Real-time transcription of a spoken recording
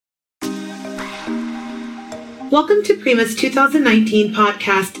Welcome to Prima's 2019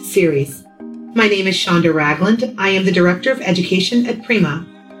 podcast series. My name is Shonda Ragland. I am the Director of Education at Prima.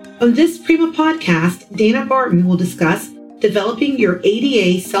 On this Prima podcast, Dana Barton will discuss developing your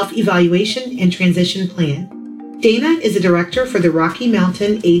ADA self-evaluation and transition plan. Dana is a director for the Rocky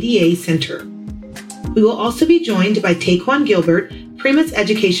Mountain ADA Center. We will also be joined by Taquan Gilbert, Prima's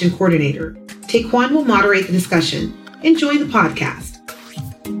education coordinator. Taquan will moderate the discussion. Enjoy the podcast.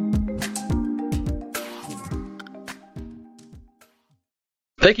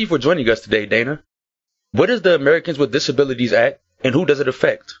 Thank you for joining us today, Dana. What is the Americans with Disabilities Act, and who does it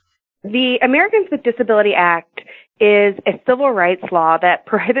affect? The Americans with Disability Act is a civil rights law that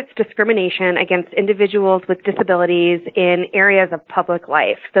prohibits discrimination against individuals with disabilities in areas of public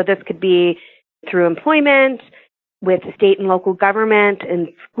life. So this could be through employment, with state and local government, in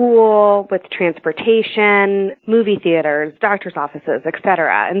school, with transportation, movie theaters, doctor's offices,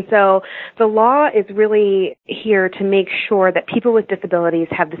 etc. And so the law is really here to make sure that people with disabilities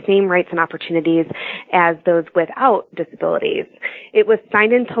have the same rights and opportunities as those without disabilities. It was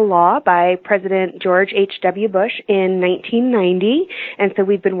signed into law by President George H.W. Bush in 1990, and so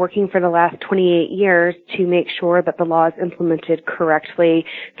we've been working for the last 28 years to make sure that the law is implemented correctly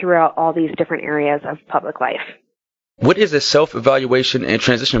throughout all these different areas of public life. What is a self-evaluation and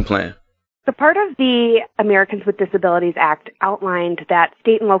transition plan? The part of the Americans with Disabilities Act outlined that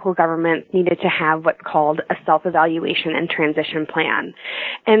state and local governments needed to have what's called a self-evaluation and transition plan.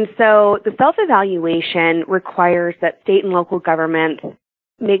 And so the self-evaluation requires that state and local governments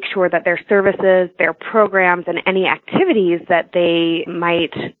make sure that their services, their programs, and any activities that they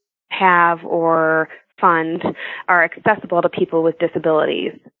might have or fund are accessible to people with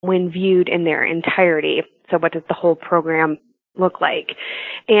disabilities when viewed in their entirety. So what does the whole program look like?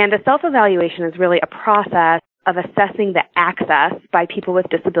 And a self-evaluation is really a process of assessing the access by people with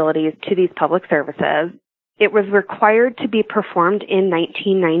disabilities to these public services. It was required to be performed in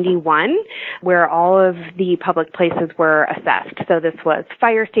 1991, where all of the public places were assessed. So this was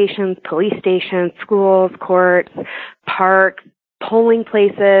fire stations, police stations, schools, courts, parks, polling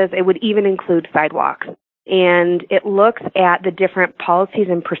places. It would even include sidewalks. And it looks at the different policies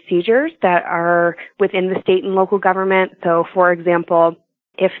and procedures that are within the state and local government. So, for example,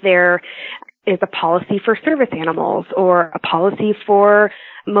 if there is a policy for service animals or a policy for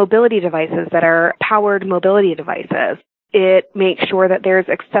mobility devices that are powered mobility devices, it makes sure that there's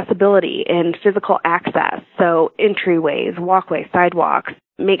accessibility and physical access. So entryways, walkways, sidewalks.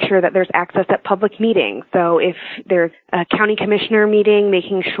 Make sure that there's access at public meetings. So if there's a county commissioner meeting,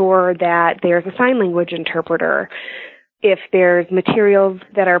 making sure that there's a sign language interpreter. If there's materials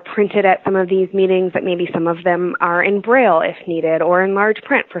that are printed at some of these meetings, that maybe some of them are in Braille if needed, or in large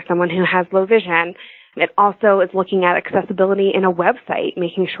print for someone who has low vision. It also is looking at accessibility in a website,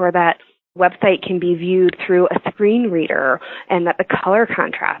 making sure that website can be viewed through a screen reader and that the color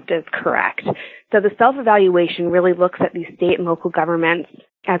contrast is correct. So the self-evaluation really looks at these state and local governments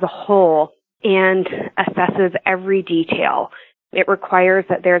as a whole and assesses every detail. It requires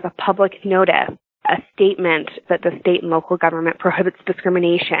that there's a public notice, a statement that the state and local government prohibits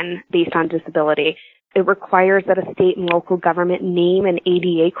discrimination based on disability. It requires that a state and local government name an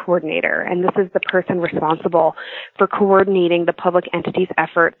ADA coordinator, and this is the person responsible for coordinating the public entity's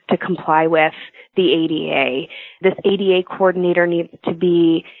efforts to comply with the ADA. This ADA coordinator needs to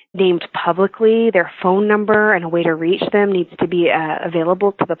be named publicly. Their phone number and a way to reach them needs to be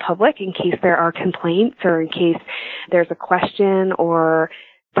available to the public in case there are complaints or in case there's a question or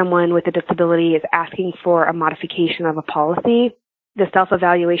someone with a disability is asking for a modification of a policy. The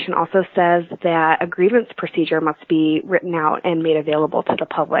self-evaluation also says that a grievance procedure must be written out and made available to the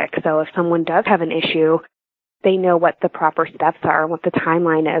public. So if someone does have an issue, they know what the proper steps are and what the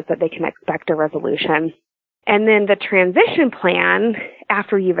timeline is that they can expect a resolution. And then the transition plan,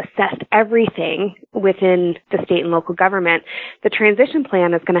 after you've assessed everything within the state and local government, the transition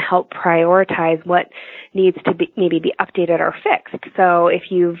plan is going to help prioritize what needs to be maybe be updated or fixed. So if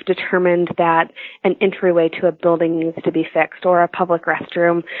you've determined that an entryway to a building needs to be fixed or a public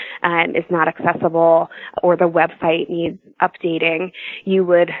restroom is not accessible or the website needs updating, you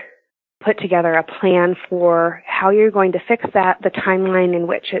would put together a plan for how you're going to fix that, the timeline in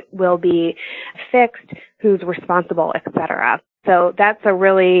which it will be fixed, who's responsible, etc. So that's a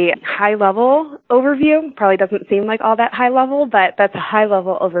really high-level overview. Probably doesn't seem like all that high-level, but that's a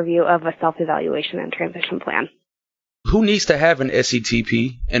high-level overview of a self-evaluation and transition plan. Who needs to have an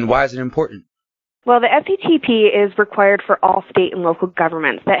SETP, and why is it important? Well, the SETP is required for all state and local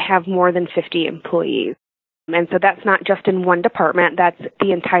governments that have more than 50 employees. And so that's not just in one department, that's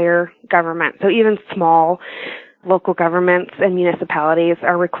the entire government. So even small local governments and municipalities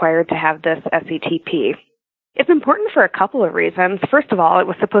are required to have this SETP. It's important for a couple of reasons. First of all, it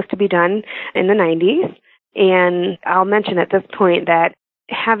was supposed to be done in the 90s. And I'll mention at this point that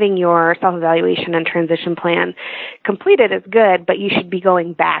having your self-evaluation and transition plan completed is good, but you should be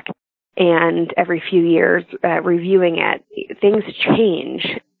going back and every few years reviewing it. Things change.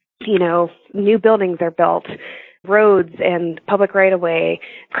 New buildings are built, roads and public right-of-way,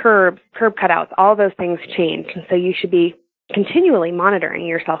 curb cutouts, all those things change. And so you should be continually monitoring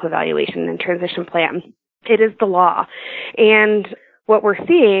your self-evaluation and transition plan. It is the law. And what we're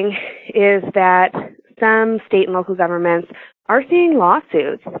seeing is that some state and local governments are seeing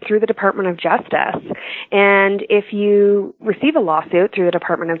lawsuits through the Department of Justice. And if you receive a lawsuit through the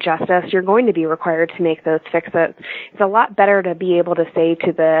Department of Justice, you're going to be required to make those fixes. It's a lot better to be able to say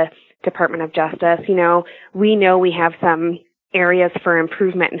to the Department of Justice, we know we have some areas for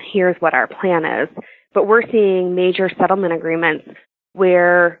improvement and here's what our plan is. But we're seeing major settlement agreements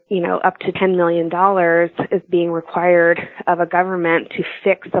where, up to $10 million is being required of a government to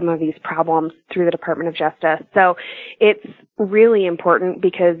fix some of these problems through the Department of Justice. So it's really important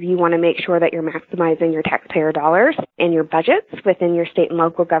because you want to make sure that you're maximizing your taxpayer dollars and your budgets within your state and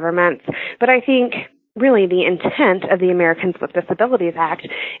local governments. But I think really the intent of the Americans with Disabilities Act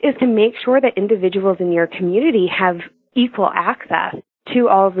is to make sure that individuals in your community have equal access to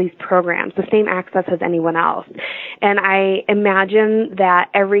all of these programs, the same access as anyone else. And I imagine that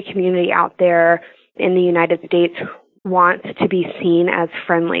every community out there in the United States wants to be seen as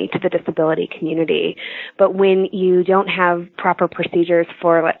friendly to the disability community. But when you don't have proper procedures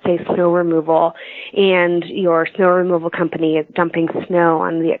for, let's say, snow removal, and your snow removal company is dumping snow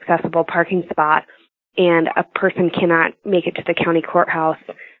on the accessible parking spot, and a person cannot make it to the county courthouse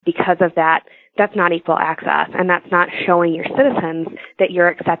because of that, that's not equal access, and that's not showing your citizens that you're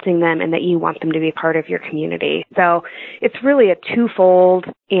accepting them and that you want them to be part of your community. So it's really a twofold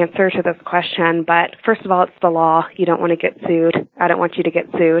answer to this question, but first of all, it's the law. You don't want to get sued. I don't want you to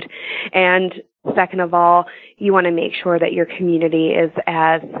get sued. And second of all, you want to make sure that your community is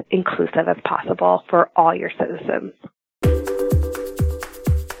as inclusive as possible for all your citizens.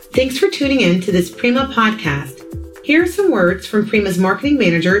 Thanks for tuning in to this Prima podcast. Here are some words from Prima's marketing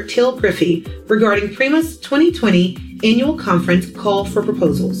manager, Till Griffey, regarding Prima's 2020 annual conference call for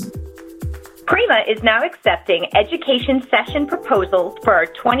proposals. Prima is now accepting education session proposals for our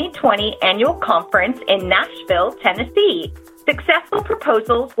 2020 annual conference in Nashville, Tennessee. Successful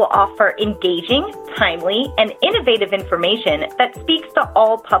proposals will offer engaging, timely, and innovative information that speaks to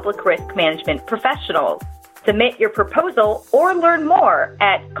all public risk management professionals. Submit your proposal or learn more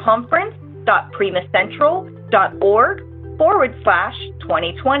at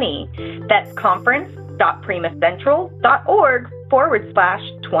conference.primacentral.org/2020. That's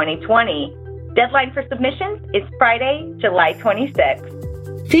conference.primacentral.org/2020. Deadline for submissions is Friday, July 26th.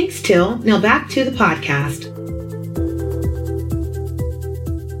 Thanks, Till. Now back to the podcast.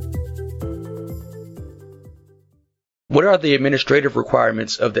 What are the administrative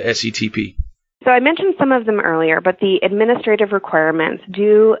requirements of the SETP? So I mentioned some of them earlier, but the administrative requirements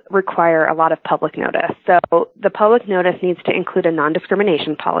do require a lot of public notice. So the public notice needs to include a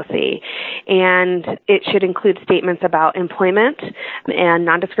non-discrimination policy, and it should include statements about employment and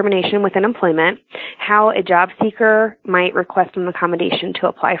non-discrimination within employment, how a job seeker might request an accommodation to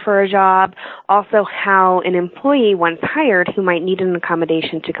apply for a job, also how an employee once hired who might need an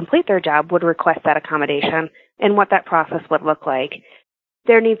accommodation to complete their job would request that accommodation, and what that process would look like.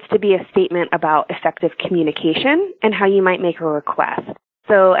 There needs to be a statement about effective communication and how you might make a request.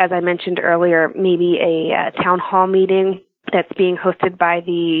 So as I mentioned earlier, maybe a town hall meeting that's being hosted by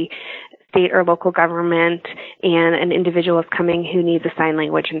the state or local government and an individual is coming who needs a sign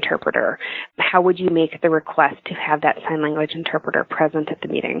language interpreter. How would you make the request to have that sign language interpreter present at the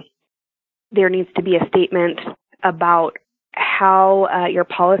meeting? There needs to be a statement about how your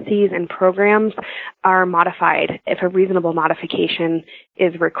policies and programs are modified if a reasonable modification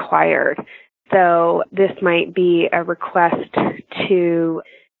is required. So this might be a request to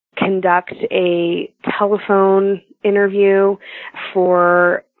conduct a telephone interview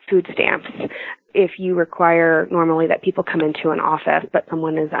for food stamps. If you require normally that people come into an office, but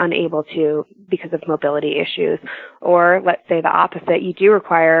someone is unable to because of mobility issues. Or let's say the opposite, you do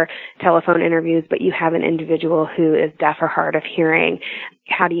require telephone interviews, but you have an individual who is deaf or hard of hearing.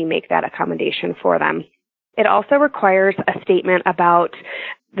 How do you make that accommodation for them? It also requires a statement about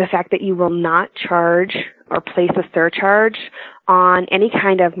the fact that you will not charge or place a surcharge on any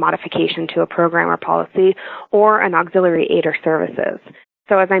kind of modification to a program or policy or an auxiliary aid or services.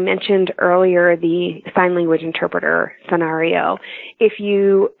 So as I mentioned earlier, the sign language interpreter scenario, if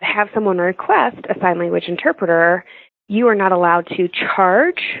you have someone request a sign language interpreter you are not allowed to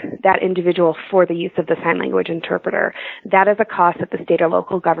charge that individual for the use of the sign language interpreter. That is a cost that the state or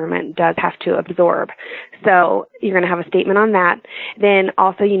local government does have to absorb. So you're going to have a statement on that. Then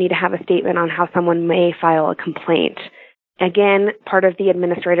also you need to have a statement on how someone may file a complaint. Again, part of the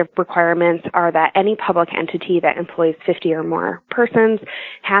administrative requirements are that any public entity that employs 50 or more persons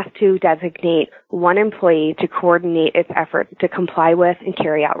has to designate one employee to coordinate its efforts to comply with and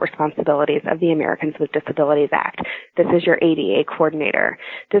carry out responsibilities of the Americans with Disabilities Act. This is your ADA coordinator.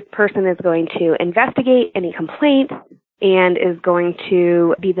 This person is going to investigate any complaint and is going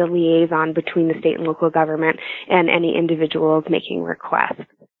to be the liaison between the state and local government and any individuals making requests.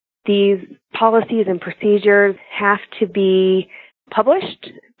 These policies and procedures have to be published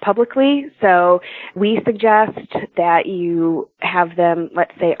publicly, so we suggest that you have them,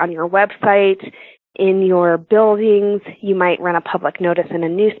 let's say, on your website, in your buildings. You might run a public notice in a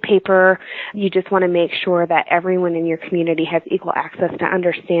newspaper. You just want to make sure that everyone in your community has equal access to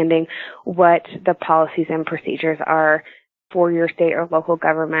understanding what the policies and procedures are for your state or local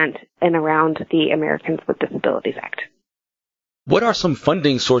government and around the Americans with Disabilities Act. What are some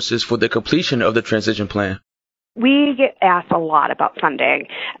funding sources for the completion of the transition plan? We get asked a lot about funding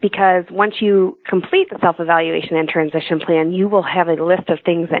because once you complete the self-evaluation and transition plan, you will have a list of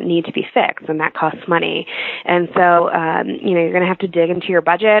things that need to be fixed, and that costs money. And so, you're going to have to dig into your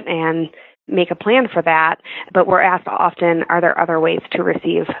budget and make a plan for that. But we're asked often, are there other ways to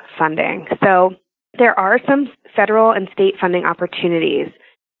receive funding? So there are some federal and state funding opportunities.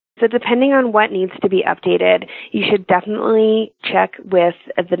 So depending on what needs to be updated, you should definitely check with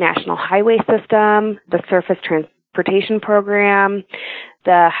the National Highway System, the Surface Transportation Program,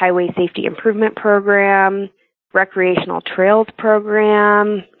 the Highway Safety Improvement Program, Recreational Trails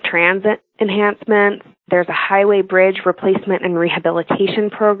Program, Transit Enhancements. There's a Highway Bridge Replacement and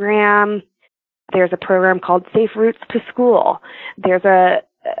Rehabilitation Program. There's a program called Safe Routes to School. There's a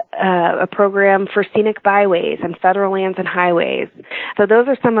program for scenic byways and federal lands and highways. So those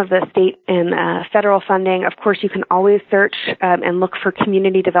are some of the state and federal funding. Of course, you can always search and look for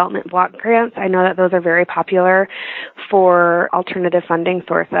community development block grants. I know that those are very popular for alternative funding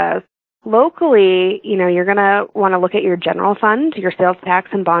sources. Locally, you're going to want to look at your general fund, your sales tax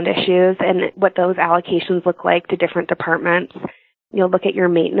and bond issues, and what those allocations look like to different departments. You'll look at your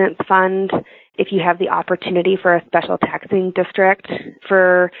maintenance fund. If you have the opportunity for a special taxing district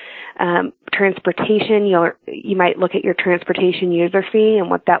for transportation, you might look at your transportation user fee and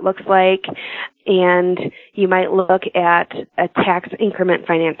what that looks like. And you might look at a tax increment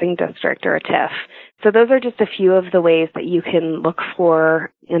financing district or a TIF. So those are just a few of the ways that you can look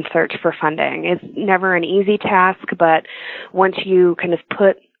for and search for funding. It's never an easy task, but once you kind of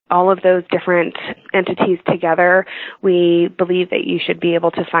put all of those different entities together, we believe that you should be able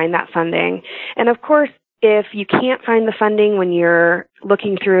to find that funding. And of course, if you can't find the funding when you're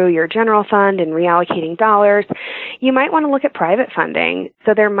looking through your general fund and reallocating dollars, you might want to look at private funding.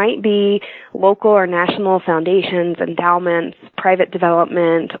 So there might be local or national foundations, endowments, private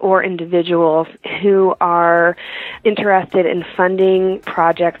development, or individuals who are interested in funding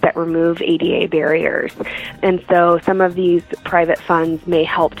projects that remove ADA barriers. And so some of these private funds may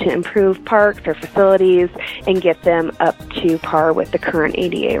help to improve parks or facilities and get them up to par with the current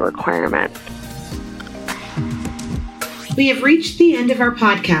ADA requirements. We have reached the end of our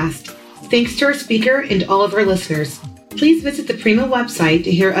podcast. Thanks to our speaker and all of our listeners. Please visit the Prima website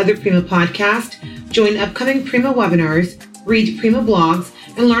to hear other Prima podcasts, join upcoming Prima webinars, read Prima blogs,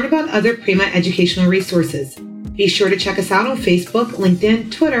 and learn about other Prima educational resources. Be sure to check us out on Facebook,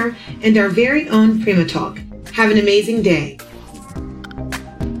 LinkedIn, Twitter, and our very own Prima Talk. Have an amazing day.